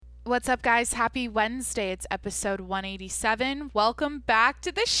What's up, guys? Happy Wednesday. It's episode 187. Welcome back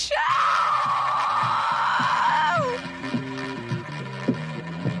to the show.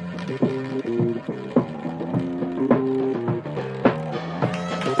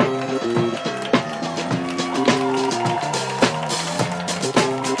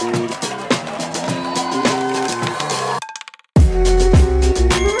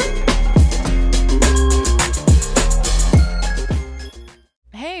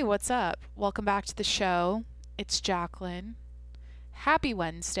 Hey, what's up? Welcome back to the show. It's Jacqueline. Happy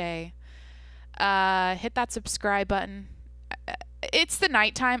Wednesday. Hit that subscribe button. It's the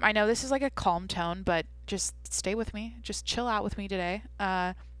nighttime. I know this is like a calm tone, but just stay with me. Just chill out with me today.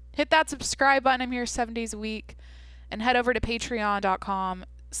 Hit that subscribe button. I'm here 7 days a week. And head over to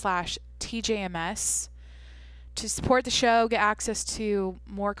patreon.com/TJMS to support the show, get access to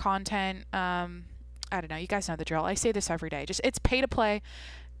more content. I don't know. You guys know the drill. I say this every day. It's pay to play.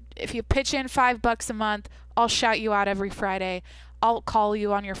 If you pitch in $5 a month, I'll shout you out every Friday. I'll call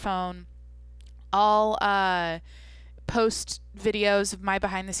you on your phone. I'll post videos of my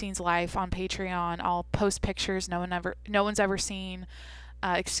behind the scenes life on Patreon. I'll post pictures no one's ever seen.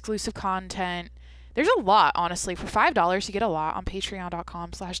 Exclusive content. There's a lot, honestly. For $5, you get a lot on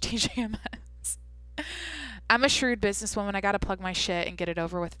patreon.com/TJMS. I'm a shrewd businesswoman. I got to plug my shit and get it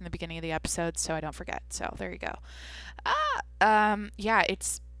over with in the beginning of the episode so I don't forget. So there you go. Yeah,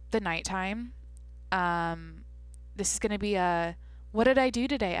 it's the nighttime. This is going to be a what did I do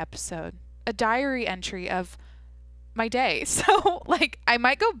today episode. A diary entry of my day. So,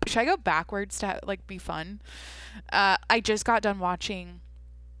 should I go backwards to, be fun? I just got done watching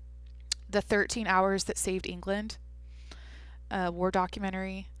The 13 Hours That Saved England, a war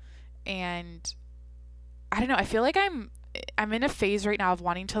documentary, and I don't know. I feel like I'm in a phase right now of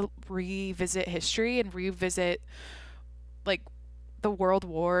wanting to revisit history and revisit the world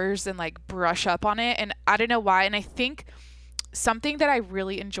wars and brush up on it. And I don't know why. And I think something that I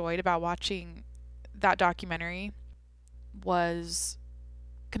really enjoyed about watching that documentary was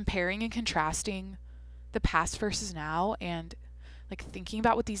comparing and contrasting the past versus now, and thinking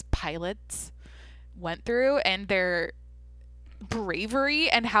about what these pilots went through and their bravery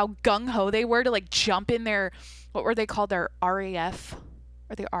and how gung-ho they were to jump in their, what were they called, their RAF,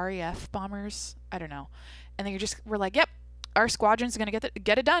 or the RAF bombers, I don't know, and they were like, yep, our squadron's gonna get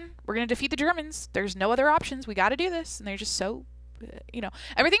it done, we're gonna defeat the Germans, there's no other options, we gotta do this. And they're just so,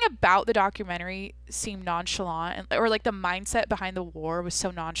 everything about the documentary seemed nonchalant, or the mindset behind the war was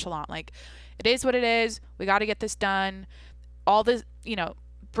so nonchalant, it is what it is, we gotta get this done. All the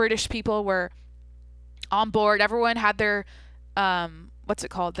British people were on board, everyone had their what's it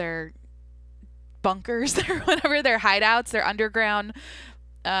called, their bunkers, their whatever, their hideouts, their underground,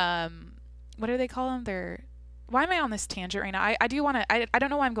 what do they call them, their, why am I on this tangent right now? I do want to, I don't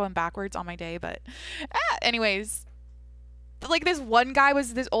know why I'm going backwards on my day, but anyways, this one guy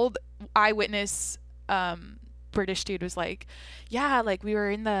was this old eyewitness British dude, was yeah, we were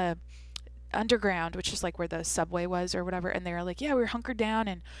in the underground, which is where the subway was or whatever, and they were yeah, we were hunkered down,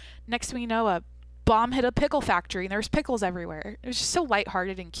 and next thing we know, a bomb hit a pickle factory and there was pickles everywhere. It was just so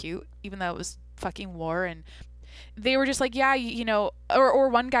lighthearted and cute, even though it was fucking war. And they were just yeah, or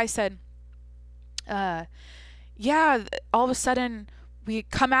one guy said, yeah, all of a sudden we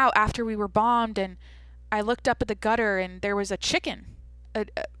come out after we were bombed, and I looked up at the gutter and there was a chicken,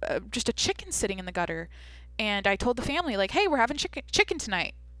 just a chicken sitting in the gutter. And I told the family, hey, we're having chicken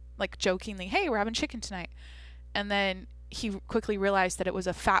tonight, jokingly, hey, we're having chicken tonight. And then he quickly realized that it was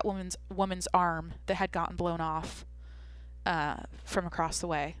a fat woman's arm that had gotten blown off from across the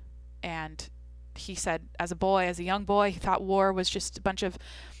way. And he said, as a young boy, he thought war was just a bunch of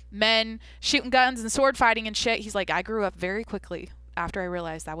men shooting guns and sword fighting and shit. He's I grew up very quickly after I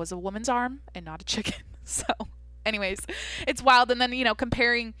realized that was a woman's arm and not a chicken. So anyways, it's wild. And then,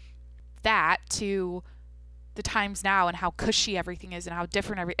 comparing that to the times now and how cushy everything is and how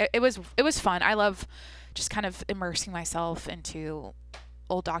different it was fun. I love just kind of immersing myself into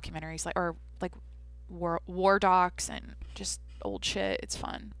old documentaries, war docs and just old shit. It's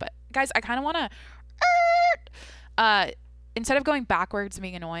fun. But guys, I kind of want to instead of going backwards and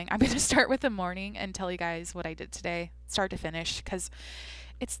being annoying, I'm going to start with the morning and tell you guys what I did today, start to finish, because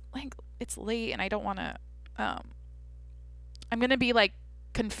it's it's late and I don't want to I'm going to be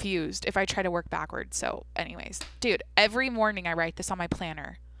confused if I try to work backwards. So anyways, dude, every morning I write this on my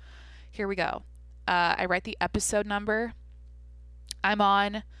planner. Here we go. I write the episode number I'm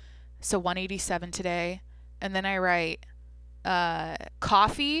on, so 187 today, and then I write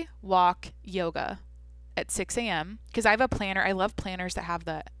coffee, walk, yoga at 6 a.m. because I have a planner. I love planners that have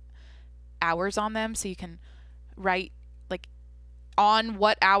the hours on them, so you can write on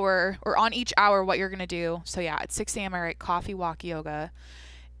what hour or on each hour what you're going to do. So yeah, at 6 a.m. I write coffee, walk, yoga,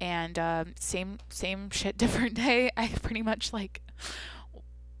 and same shit, different day. I pretty much like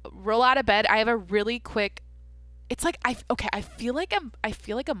roll out of bed. I have a really quick. It's like I feel like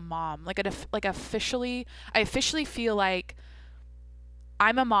a mom. I officially feel like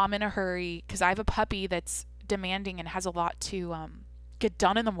I'm a mom in a hurry because I have a puppy that's demanding and has a lot to get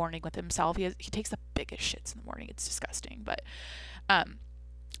done in the morning with himself. He takes the biggest shits in the morning. It's disgusting, but and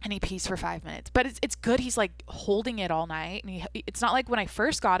he pees for 5 minutes. But it's good. He's like holding it all night, and it's not like when I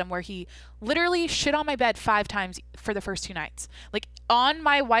first got him where he literally shit on my bed 5 times for the first 2 nights, like on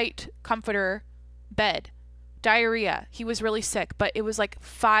my white comforter bed. Diarrhea. He was really sick, but it was like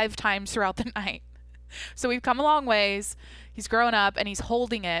 5 times throughout the night. So we've come a long ways. He's grown up and he's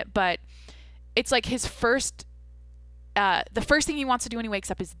holding it, but it's like his first the first thing he wants to do when he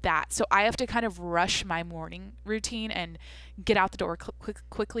wakes up is that. So I have to kind of rush my morning routine and get out the door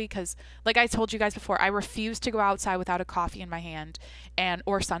quickly because, like I told you guys before, I refuse to go outside without a coffee in my hand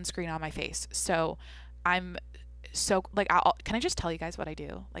or sunscreen on my face. So I'm so like, can I just tell you guys what I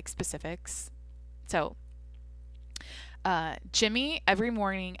do, like specifics? So Jimmy every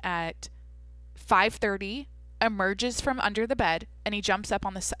morning at 5:30 emerges from under the bed and he jumps up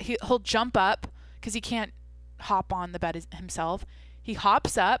on the he'll jump up because he can't hop on the bed himself. He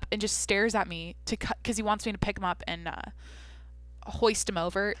hops up and just stares at me because he wants me to pick him up and hoist him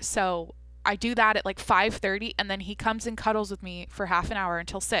over. So I do that at like 5:30 and then he comes and cuddles with me for half an hour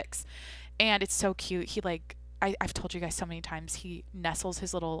until 6. And it's so cute. He like I've told you guys so many times, he nestles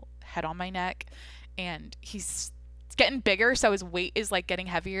his little head on my neck and it's getting bigger, so his weight is like getting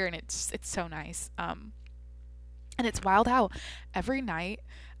heavier, and it's so nice. And it's wild how every night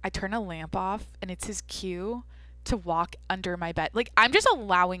I turn a lamp off and it's his cue to walk under my bed. Like I'm just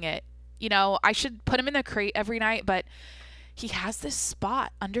allowing it. You know, I should put him in the crate every night, but he has this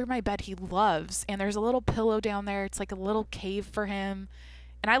spot under my bed he loves, and there's a little pillow down there. It's like a little cave for him.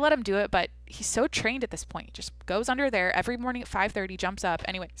 And I let him do it, but he's so trained at this point. He just goes under there every morning at 5:30, jumps up.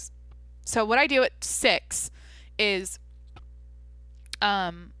 Anyways. So what I do at 6 is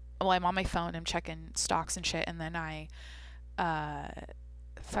I'm on my phone, I'm checking stocks and shit, and then I I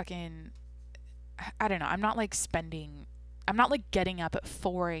don't know, I'm not like getting up at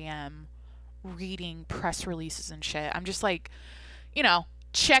 4 a.m. reading press releases and shit. I'm just like, you know,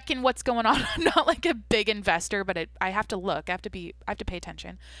 checking what's going on. I'm not like a big investor, but I have to look. I have to pay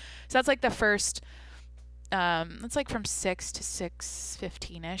attention. So that's like the first it's like from 6 to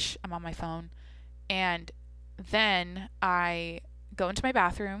 6:15ish. I'm on my phone. And then I go into my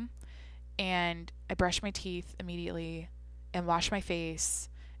bathroom and I brush my teeth immediately and wash my face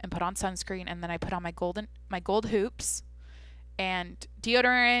and put on sunscreen, and then I put on my gold hoops and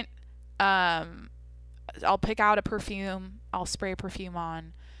deodorant. I'll pick out a perfume. I'll spray a perfume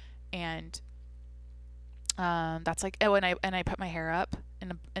on, and that's like, oh, and I put my hair up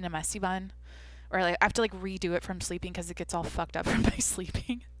in a messy bun, or like I have to like redo it from sleeping because it gets all fucked up from my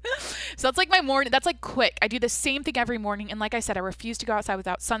sleeping. So that's like my morning. That's like quick. I do the same thing every morning, and like I said, I refuse to go outside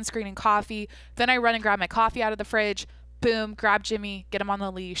without sunscreen and coffee. Then I run and grab my coffee out of the fridge. Boom, grab Jimmy, get him on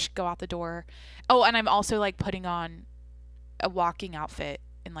the leash, go out the door. Oh, and I'm also like putting on a walking outfit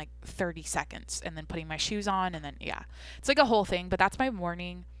in like 30 seconds and then putting my shoes on, and then yeah, it's like a whole thing. But that's my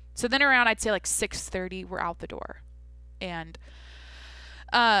morning. So then around, I'd say like 6:30, we're out the door. And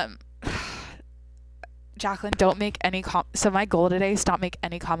Jacqueline, don't make any so my goal today is not make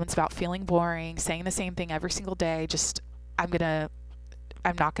any comments about feeling boring, saying the same thing every single day. I'm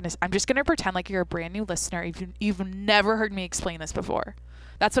just gonna pretend like you're a brand new listener. You've never heard me explain this before.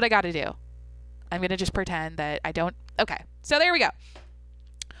 That's what I got to do. I'm gonna just pretend that I don't. Okay, so there we go.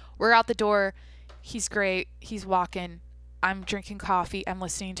 We're out the door. He's great. He's walking. I'm drinking coffee. I'm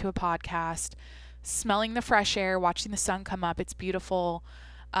listening to a podcast, smelling the fresh air, watching the sun come up. It's beautiful.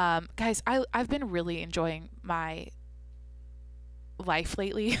 Guys, I've been really enjoying my life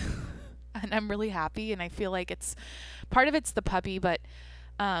lately, and I'm really happy. And I feel like part of it's the puppy, but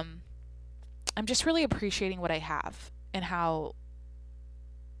I'm just really appreciating what I have and how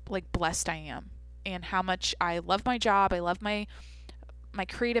like blessed I am, and how much I love my job. I love my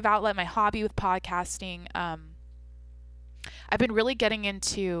creative outlet, my hobby with podcasting. I've been really getting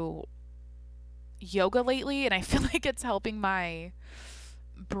into yoga lately, and I feel like it's helping my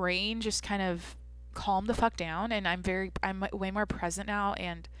brain just kind of calm the fuck down, and I'm way more present now.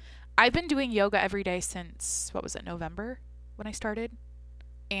 And I've been doing yoga every day since, what was it, November when I started,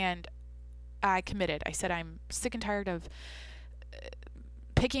 and I committed. I said I'm sick and tired of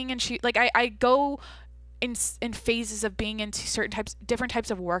picking and choose. Like I go in phases of being into different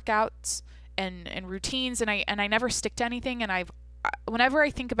types of workouts and routines, and I never stick to anything, and I've whenever I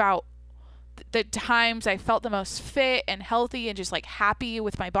think about the times I felt the most fit and healthy and just like happy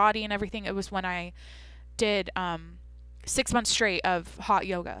with my body and everything, it was when I did 6 months straight of hot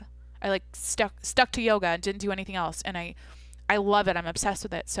yoga. I like stuck to yoga and didn't do anything else, and I love it. I'm obsessed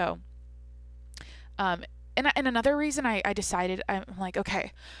with it. So and another reason I decided, I'm like,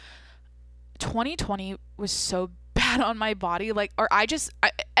 okay, 2020 was so bad on my body, like, or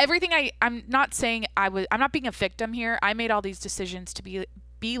everything I'm not saying I'm not being a victim here. I made all these decisions to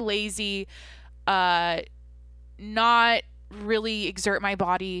be lazy, not really exert my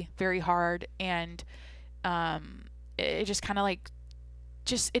body very hard, and it just kind of like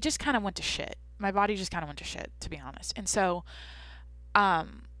it just kind of went to shit. My body just kind of went to shit, to be honest. And so I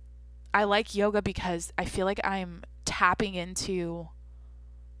like yoga because I feel like I'm tapping into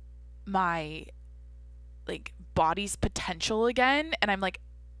my like body's potential again, and I'm like,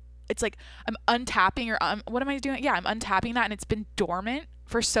 it's like I'm untapping, or what am I doing? Yeah, I'm untapping that, and it's been dormant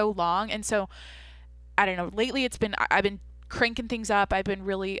for so long. And so I don't know, lately I've been cranking things up. I've been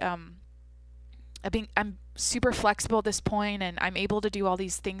really I'm super flexible at this point, and I'm able to do all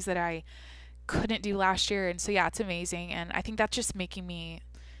these things that I couldn't do last year. And so yeah, it's amazing. And I think that's just making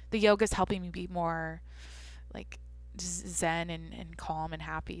the yoga's helping me be more like zen and calm and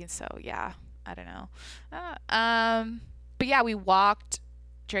happy. So yeah, I don't know. But yeah, we walked,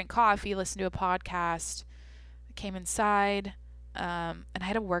 drank coffee, listened to a podcast, came inside, and I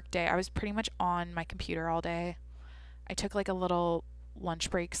had a work day. I was pretty much on my computer all day. I took like a little lunch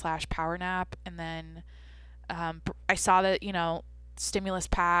break / power nap, and then I saw that, stimulus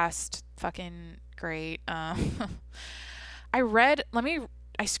passed. Fucking great. I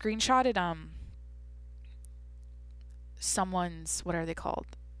screenshotted someone's, what are they called?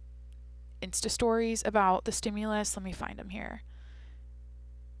 Insta stories about the stimulus. Let me find them here.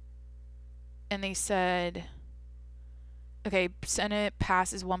 And they said, okay, Senate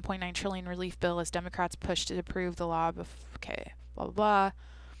passes 1.9 trillion relief bill as Democrats push to approve the law. Okay, blah, blah,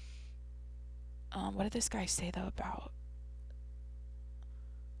 blah. What did this guy say, though, about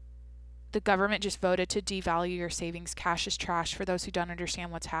the government just voted to devalue your savings? Cash is trash for those who don't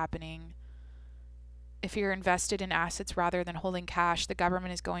understand what's happening. If you're invested in assets rather than holding cash, the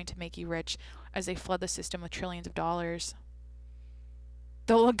government is going to make you rich as they flood the system with trillions of dollars.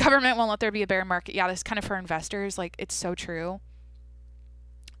 The government won't let there be a bear market. Yeah, this is kind of for investors. Like, it's so true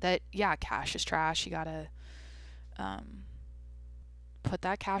that, yeah, cash is trash. You got to put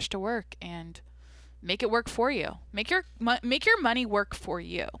that cash to work and make it work for you. Make your money work for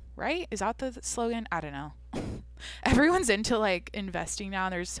you, right? Is that the slogan? I don't know. Everyone's into like investing now,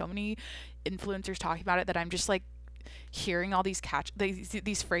 and there's so many influencers talking about it that I'm just like hearing all these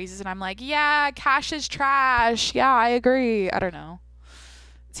phrases, and I'm like, yeah, cash is trash. Yeah, I agree. I don't know.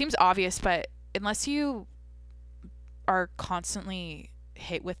 It seems obvious, but unless you are constantly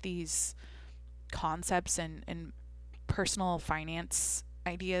hit with these concepts and personal finance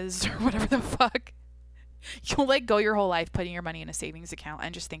ideas or whatever the fuck, you'll like go your whole life putting your money in a savings account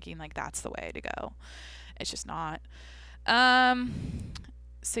and just thinking like that's the way to go. It's just not.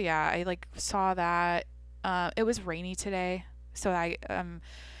 So yeah, I like saw that. It was rainy today, so I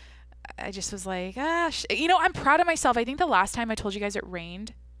just was like, gosh, I'm proud of myself. I think the last time I told you guys it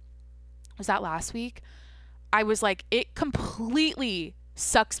rained was that last week. I was like, it completely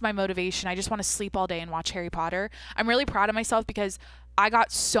sucks my motivation. I just want to sleep all day and watch Harry Potter. I'm really proud of myself because I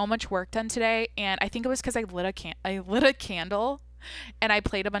got so much work done today, and I think it was because I lit a candle, and I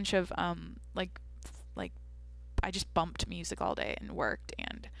played a bunch of like I just bumped music all day and worked,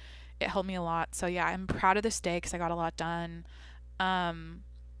 and it helped me a lot. So yeah, I'm proud of this day because I got a lot done. And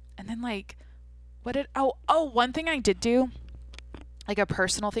then like, one thing I did do, like a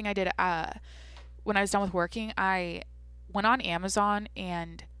personal thing I did when I was done with working, I went on Amazon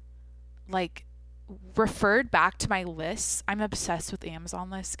and like referred back to my lists. I'm obsessed with Amazon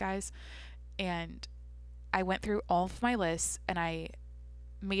lists, guys. And I went through all of my lists, and I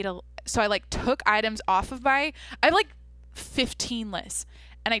like took items off of I have like 15 lists,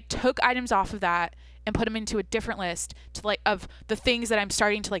 and I took items off of that and put them into a different list to like of the things that I'm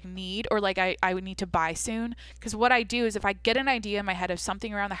starting to like need, or like I would need to buy soon. Because what I do is if I get an idea in my head of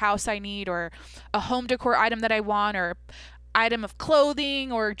something around the house I need, or a home decor item that I want, or item of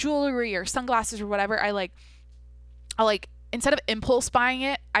clothing or jewelry or sunglasses or whatever, I'll like instead of impulse buying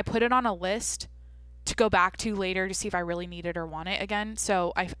it, I put it on a list to go back to later to see if I really need it or want it again.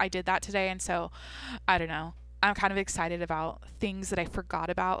 So I did that today, and so I don't know. I'm kind of excited about things that I forgot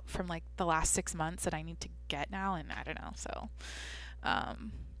about from like the last 6 months that I need to get now, and I don't know. So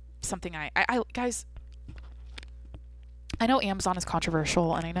something I guys, I know Amazon is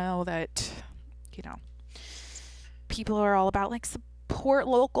controversial, and I know that people are all about like support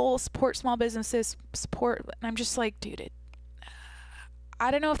local, support small businesses, support, and I'm just like, dude,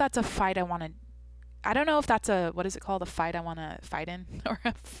 I don't know if that's a fight I want to. I don't know if that's a, what is it called, a fight I want to fight in, or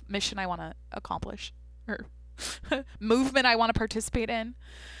a mission I want to accomplish, or movement I want to participate in.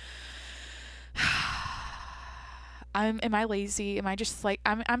 Am I lazy? Am I just like,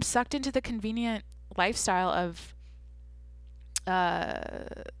 I'm sucked into the convenient lifestyle of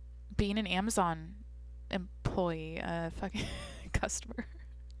being an Amazon employee, fucking customer.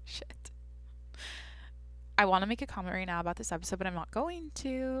 Shit. I want to make a comment right now about this episode, but I'm not going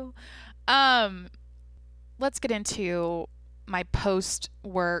to. Let's get into my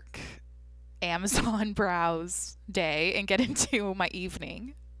post-work Amazon browse day and get into my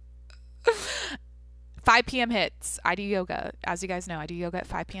evening. 5 p.m. hits. I do yoga. As you guys know, I do yoga at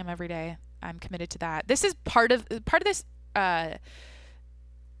 5 p.m. every day. I'm committed to that. This is part of this.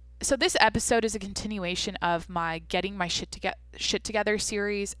 So this episode is a continuation of my getting my shit together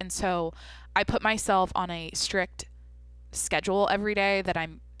series, and so I put myself on a strict schedule every day that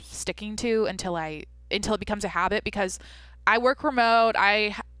I'm sticking to until it becomes a habit, because I work remote.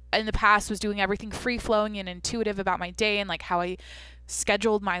 I in the past was doing everything free flowing and intuitive about my day and like how I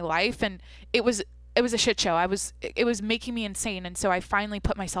scheduled my life, and it was a shit show. It was making me insane, and so I finally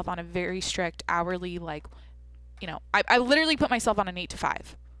put myself on a very strict hourly, like, you know, I literally put myself on an 8 to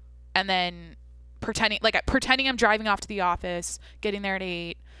 5, and then pretending I'm driving off to the office, getting there at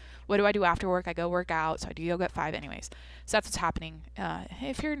 8. What do I do after work? I go work out. So I do yoga at 5 anyways. So that's what's happening.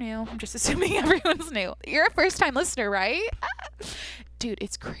 If you're new, I'm just assuming everyone's new. You're a first-time listener, right? Dude,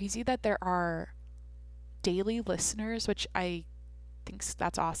 it's crazy that there are daily listeners, which I think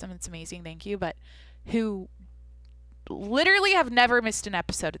that's awesome. It's amazing. Thank you. But who literally have never missed an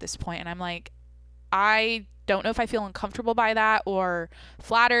episode at this point. And I'm like, I don't know if I feel uncomfortable by that or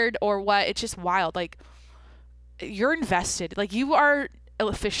flattered or what. It's just wild. Like, you're invested. Like, you are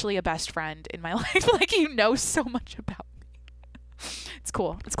officially a best friend in my life. Like, you know so much about me. It's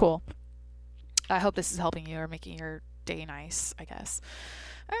cool. I hope this is helping you or making your day nice, I guess.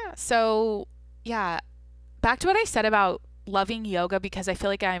 So yeah, back to what I said about loving yoga, because I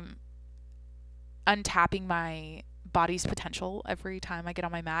feel like I'm untapping my body's potential every time I get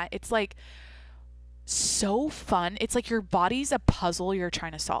on my mat. It's like so fun. It's like your body's a puzzle you're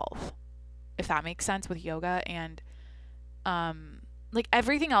trying to solve, if that makes sense, with yoga. And like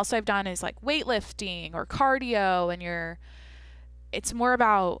everything else I've done is like weightlifting or cardio, and it's more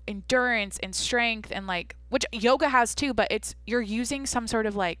about endurance and strength, and like, which yoga has too, but you're using some sort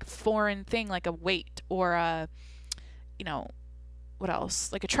of like foreign thing, like a weight or a, you know, what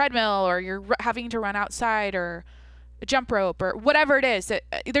else, like a treadmill, or you're having to run outside, or a jump rope, or whatever it is.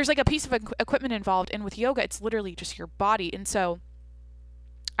 There's like a piece of equipment involved, and with yoga it's literally just your body. And so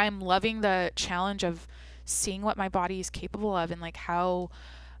I'm loving the challenge of seeing what my body is capable of, and like how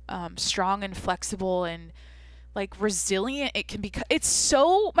strong and flexible and like resilient it can be. It's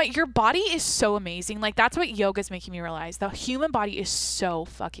so, your body is so amazing. Like, that's what yoga is making me realize. The human body is so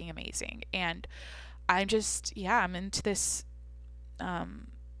fucking amazing. And I'm just, I'm into this. I'm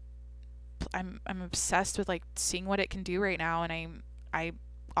obsessed with like seeing what it can do right now, and I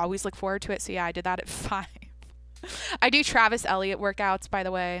always look forward to it. So yeah, I did that at 5. I do Travis Elliott workouts, by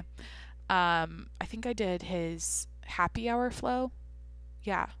the way. I think I did his happy hour flow.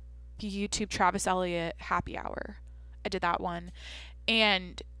 Yeah. YouTube Travis Elliott happy hour. I did that one.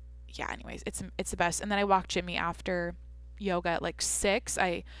 And yeah, anyways, it's the best. And then I walk Jimmy after yoga at like 6.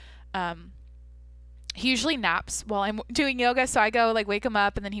 He usually naps while I'm doing yoga, so I go like wake him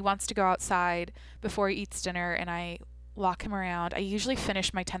up, and then he wants to go outside before he eats dinner, and I walk him around. I usually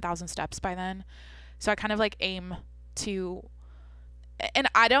finish my 10,000 steps by then. So I kind of like aim to, and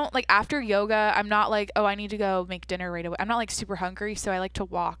I don't like, after yoga, I'm not like, oh, I need to go make dinner right away. I'm not like super hungry, so I like to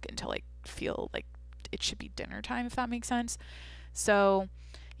walk until I feel like it should be dinner time, if that makes sense. So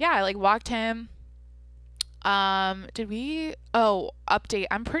yeah, I like walked him. Update.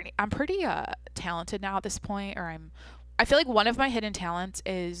 I'm pretty talented now at this point, or I feel like one of my hidden talents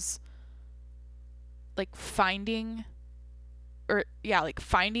is like finding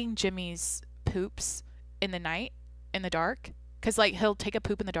Jimmy's poops in the night, in the dark. 'Cause like he'll take a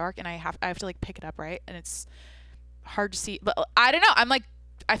poop in the dark, and I have to like pick it up, right? And it's hard to see, but I don't know. I'm like,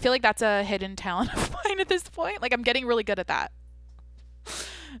 I feel like that's a hidden talent of mine at this point. Like, I'm getting really good at that.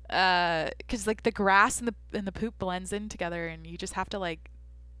 'Cause like the grass and the poop blends in together, and you just have to like.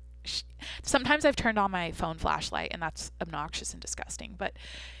 Sometimes I've turned on my phone flashlight, and that's obnoxious and disgusting. But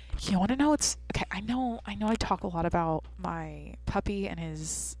you want to know what's okay? I know I talk a lot about my puppy and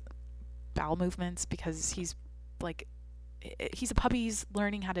his bowel movements, because he's a puppy. He's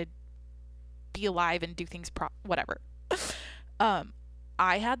learning how to be alive and do things whatever. um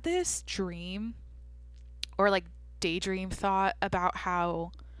I had this dream, or like daydream thought, about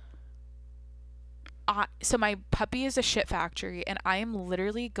how so my puppy is a shit factory, and I am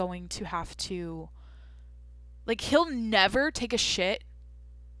literally going to have to, like, he'll never take a shit.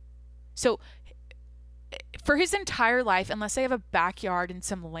 So for his entire life, unless I have a backyard and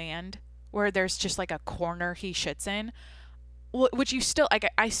some land where there's just like a corner he shits in, which you still, like,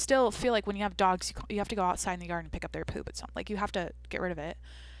 I still feel like when you have dogs, you have to go outside in the yard and pick up their poop. It's not like you have to get rid of it.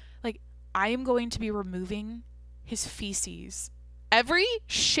 Like, I am going to be removing his feces. Every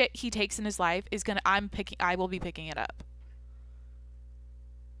shit he takes in his life I will be picking it up.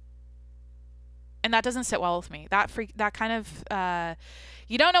 And that doesn't sit well with me. That kind of,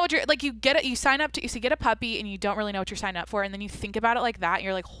 you don't know what you're, like, you sign up to, you get a puppy and you don't really know what you're signing up for. And then you think about it like that and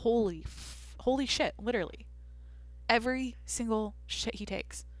you're like, holy shit, literally. Every single shit he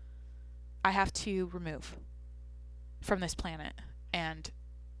takes, I have to remove from this planet. And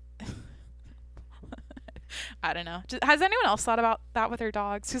I don't know. Has anyone else thought about that with their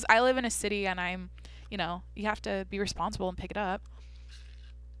dogs? Because I live in a city and I'm, you have to be responsible and pick it up.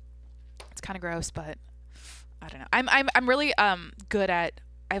 It's kind of gross, but I don't know. I'm really good at,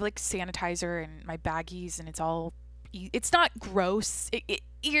 I have like sanitizer and my baggies, and it's not gross.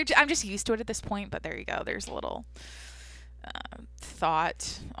 I'm just used to it at this point, but there you go. There's a little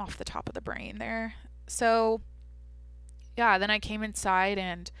thought off the top of the brain there. So yeah, then I came inside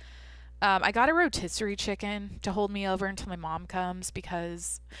and I got a rotisserie chicken to hold me over until my mom comes,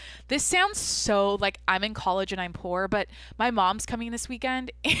 because this sounds so like I'm in college and I'm poor, but my mom's coming this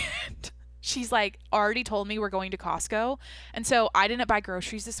weekend and she's like already told me we're going to Costco. And so I didn't buy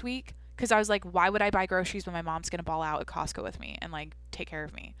groceries this week because I was like, why would I buy groceries when my mom's going to ball out at Costco with me and like take care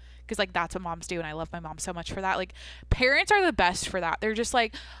of me? Because like that's what moms do, and I love my mom so much for that. Like, parents are the best for that. They're just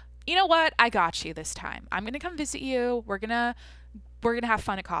like, you know what? I got you this time. I'm going to come visit you. We're going to have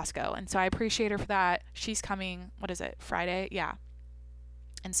fun at Costco. And so I appreciate her for that. She's coming, what is it, Friday? Yeah.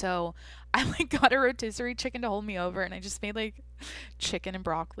 And so I like got a rotisserie chicken to hold me over, and I just made like chicken and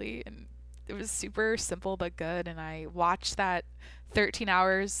broccoli, and it was super simple but good. And I watched that 13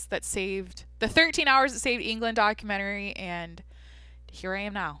 hours that saved England documentary, and here I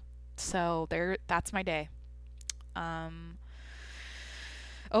am now. So that's my day.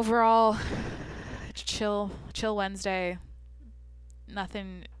 Overall, chill Wednesday.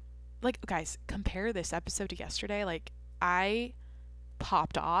 Nothing, like, guys, compare this episode to yesterday. Like, I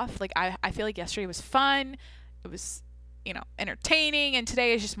popped off. Like, I feel like yesterday was fun. It was, entertaining, and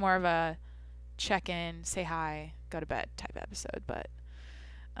today is just more of a check-in, say hi, go to bed type episode. But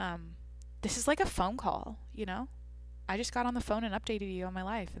this is like a phone call, I just got on the phone and updated you on my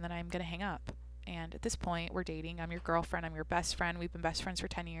life, and then I'm gonna hang up. And at this point, we're dating. I'm your girlfriend. I'm your best friend. We've been best friends for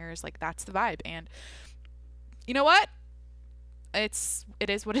 10 years. Like, that's the vibe. And you know what? It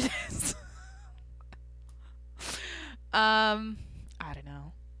is what it is. I don't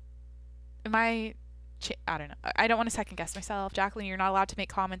know. I don't know. I don't want to second guess myself. Jacqueline, you're not allowed to make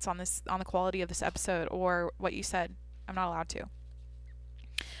comments on the quality of this episode or what you said. I'm not allowed to.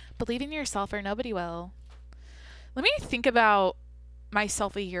 Believe in yourself or nobody will. Let me think about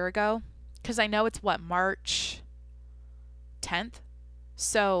myself a year ago, because I know it's March 10th.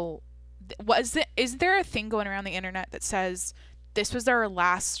 So is there a thing going around the internet that says this was our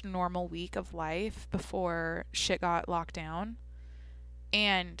last normal week of life before shit got locked down?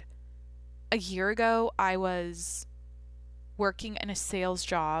 And a year ago, I was working in a sales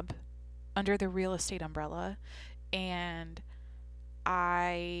job under the real estate umbrella, and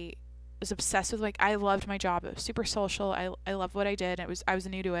I was obsessed with, like, I loved my job. It was super social. I loved what I did. I was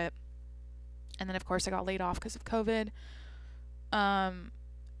new to it. And then of course I got laid off because of COVID. And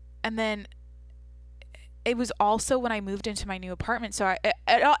then it was also when I moved into my new apartment. So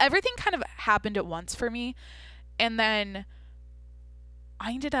everything kind of happened at once for me. And then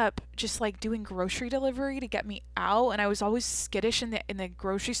I ended up just like doing grocery delivery to get me out, and I was always skittish in the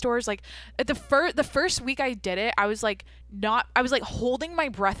grocery stores. Like at the first week I did it, I was like holding my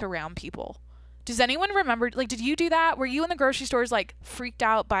breath around people. Does anyone remember, like, did you do that? Were you in the grocery stores like freaked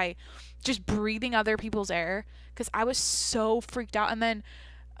out by just breathing other people's air? Because I was so freaked out. And then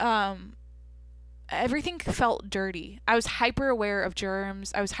everything felt dirty. I was hyper aware of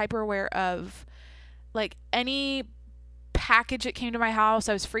germs. I was hyper aware of like any package that came to my house.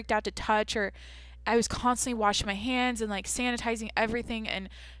 I was freaked out to touch, or I was constantly washing my hands and like sanitizing everything, and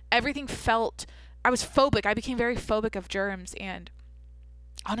everything felt, I was phobic. I became very phobic of germs. And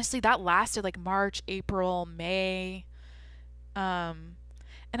honestly, that lasted like March, April, May. And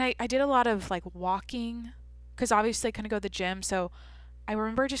I did a lot of like walking, because obviously I couldn't go to the gym. So I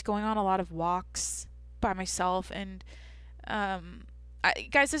remember just going on a lot of walks by myself, and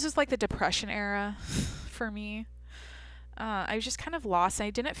guys, this is like the depression era for me. I was just kind of lost. I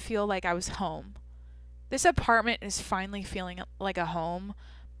didn't feel like I was home. This apartment is finally feeling like a home,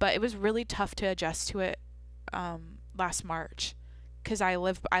 but it was really tough to adjust to it last March because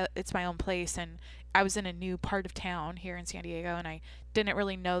it's my own place, and I was in a new part of town here in San Diego, and I didn't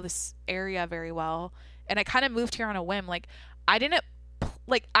really know this area very well, and I kind of moved here on a whim. Like I didn't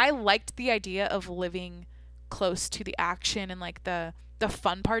like I liked the idea of living close to the action and like the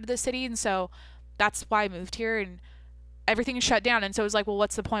fun part of the city, and so that's why I moved here, and everything is shut down, and so it was like, well,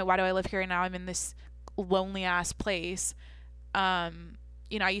 what's the point? Why do I live here? And now I'm in this lonely ass place.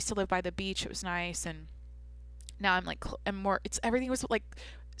 You know, I used to live by the beach. It was nice, and now I'm like I'm more it's everything was like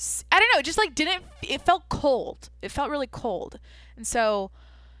I don't know, it just like didn't it felt cold. It felt really cold. And so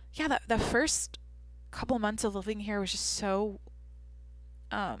yeah, the first couple months of living here was just so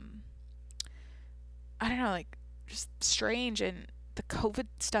I don't know, like just strange, and the COVID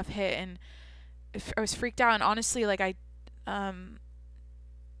stuff hit, and I was freaked out, and honestly like I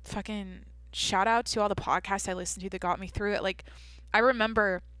fucking shout out to all the podcasts I listened to that got me through it. Like I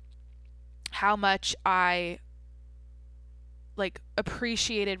remember how much I like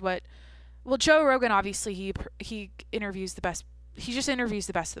appreciated Joe Rogan, obviously he interviews the best. He just interviews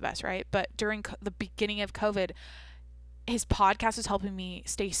the best of the best, right? But during the beginning of COVID, his podcast was helping me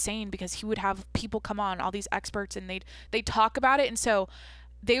stay sane because he would have people come on, all these experts, and they'd talk about it. And so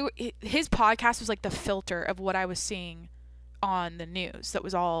his podcast was like the filter of what I was seeing on the news that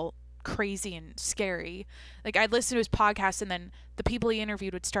was all crazy and scary. Like I'd listen to his podcast, and then the people he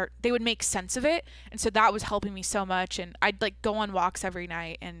interviewed they would make sense of it, and so that was helping me so much. And I'd like go on walks every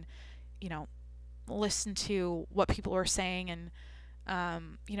night and, you know, listen to what people were saying. And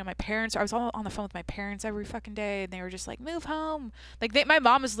you know, my parents, I was all on the phone with my parents every fucking day, and they were just like, move home. Like my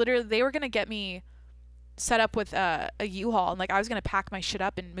mom was literally, they were gonna get me set up with a U-Haul, and like I was gonna pack my shit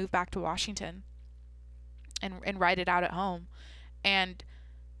up and move back to Washington and write it out at home. And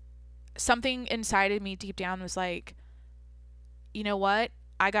something inside of me deep down was like, you know what?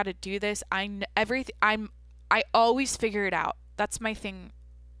 I got to do this. I always figure it out. That's my thing,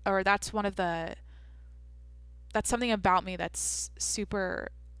 or that's something about me that's super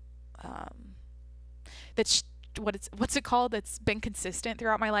what's it called? That's been consistent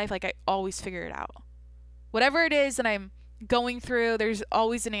throughout my life. Like I always figure it out. Whatever it is that I'm going through, there's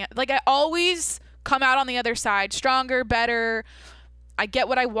always I always come out on the other side stronger, better. I get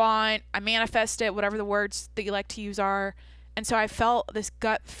what I want. I manifest it, whatever the words that you like to use are. And so I felt this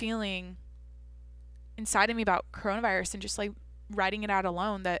gut feeling inside of me about coronavirus, and just like writing it out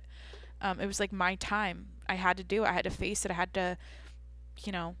alone, that it was like my time. I had to do it. I had to face it. I had to,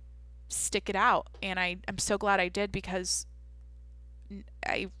 you know, stick it out. And I'm so glad I did, because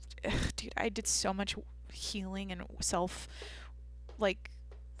I did so much healing and what's it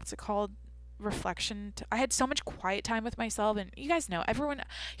called? Reflection. I had so much quiet time with myself, and you guys know,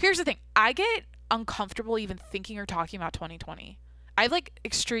 here's the thing, I get uncomfortable even thinking or talking about 2020. I have like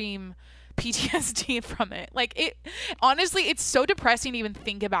extreme PTSD from it. Like it, honestly, it's so depressing to even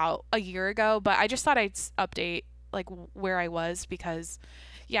think about a year ago, but I just thought I'd update like where I was, because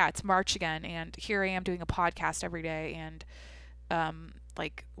yeah, it's March again, and here I am doing a podcast every day, and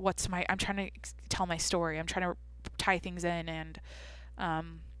like I'm trying to tell my story. I'm trying to tie things in, and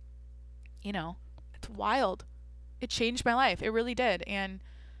you know, it's wild. It changed my life. It really did. And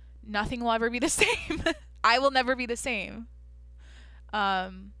nothing will ever be the same. I will never be the same.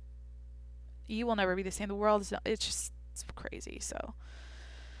 You will never be the same. The world it's crazy. So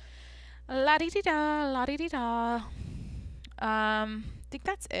la-di-di-da, la-di-di-da. I think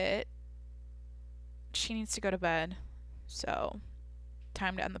that's it. She needs to go to bed. So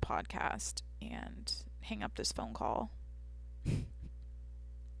time to end the podcast and hang up this phone call.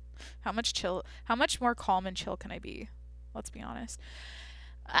 How much more calm and chill can I be? Let's be honest.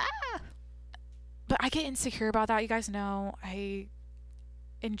 But I get insecure about that. You guys know I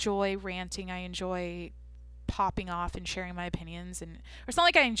enjoy ranting. I enjoy popping off and sharing my opinions, and it's not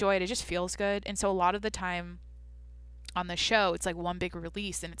like I enjoy it. It just feels good. And so a lot of the time on the show, it's like one big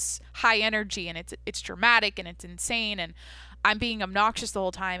release, and it's high energy, and it's dramatic, and it's insane, and I'm being obnoxious the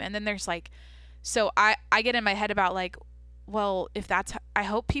whole time. And then there's like, so I get in my head about like, well, if that's, I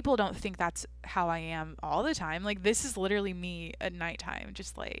hope people don't think that's how I am all the time. Like, this is literally me at nighttime,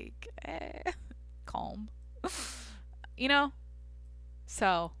 just like, calm, you know?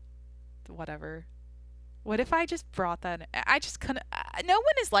 So, whatever. What if I just brought that? I just couldn't, no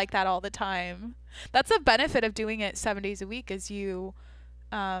one is like that all the time. That's the benefit of doing it 7 days a week, is you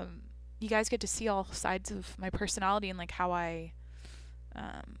guys get to see all sides of my personality and like how I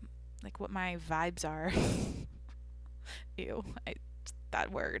like what my vibes are. Ew,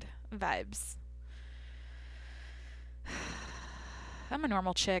 that word, vibes. I'm a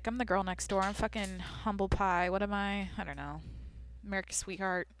normal chick. I'm the girl next door. I'm fucking humble pie. What am I? I don't know. America's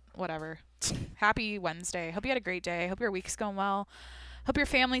sweetheart. Whatever. Happy Wednesday. Hope you had a great day. Hope your week's going well. Hope your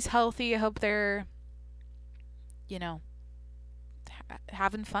family's healthy. I hope they're, you know,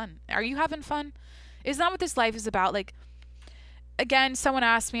 having fun. Are you having fun? Isn't that what this life is about? Like, again, someone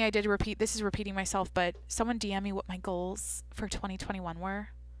asked me, this is repeating myself, but someone DM me what my goals for 2021 were.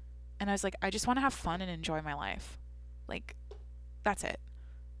 And I was like, I just want to have fun and enjoy my life. Like, that's it.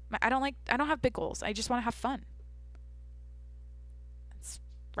 I don't have big goals. I just want to have fun. That's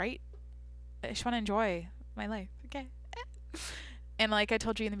right. I just want to enjoy my life. Okay. And like I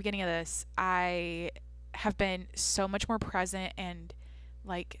told you in the beginning of this, I have been so much more present and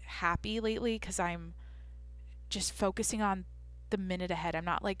like happy lately because I'm just focusing on the minute ahead. I'm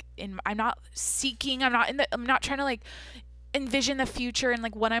not seeking, I'm not trying to like envision the future and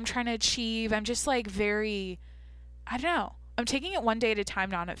like what I'm trying to achieve. I'm just like very, I don't know. I'm taking it one day at a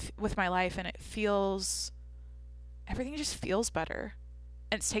time now with my life, and everything just feels better.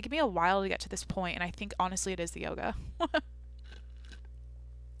 And it's taken me a while to get to this point, and I think honestly it is the yoga.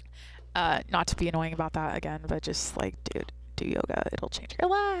 Not to be annoying about that again, but just like, dude, do yoga. It'll change your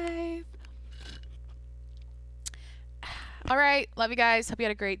life. All right. Love you guys. Hope you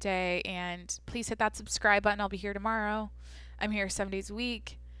had a great day. And please hit that subscribe button. I'll be here tomorrow. I'm here 7 days a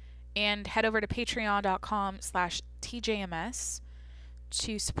week. And head over to patreon.com/TJMS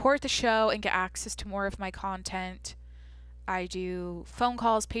to support the show and get access to more of my content. I do phone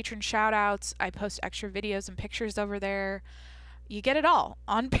calls, patron shout outs. I post extra videos and pictures over there. You get it all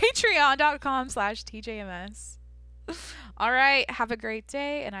on patreon.com/TJMS. All right. Have a great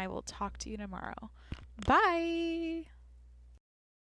day, and I will talk to you tomorrow. Bye.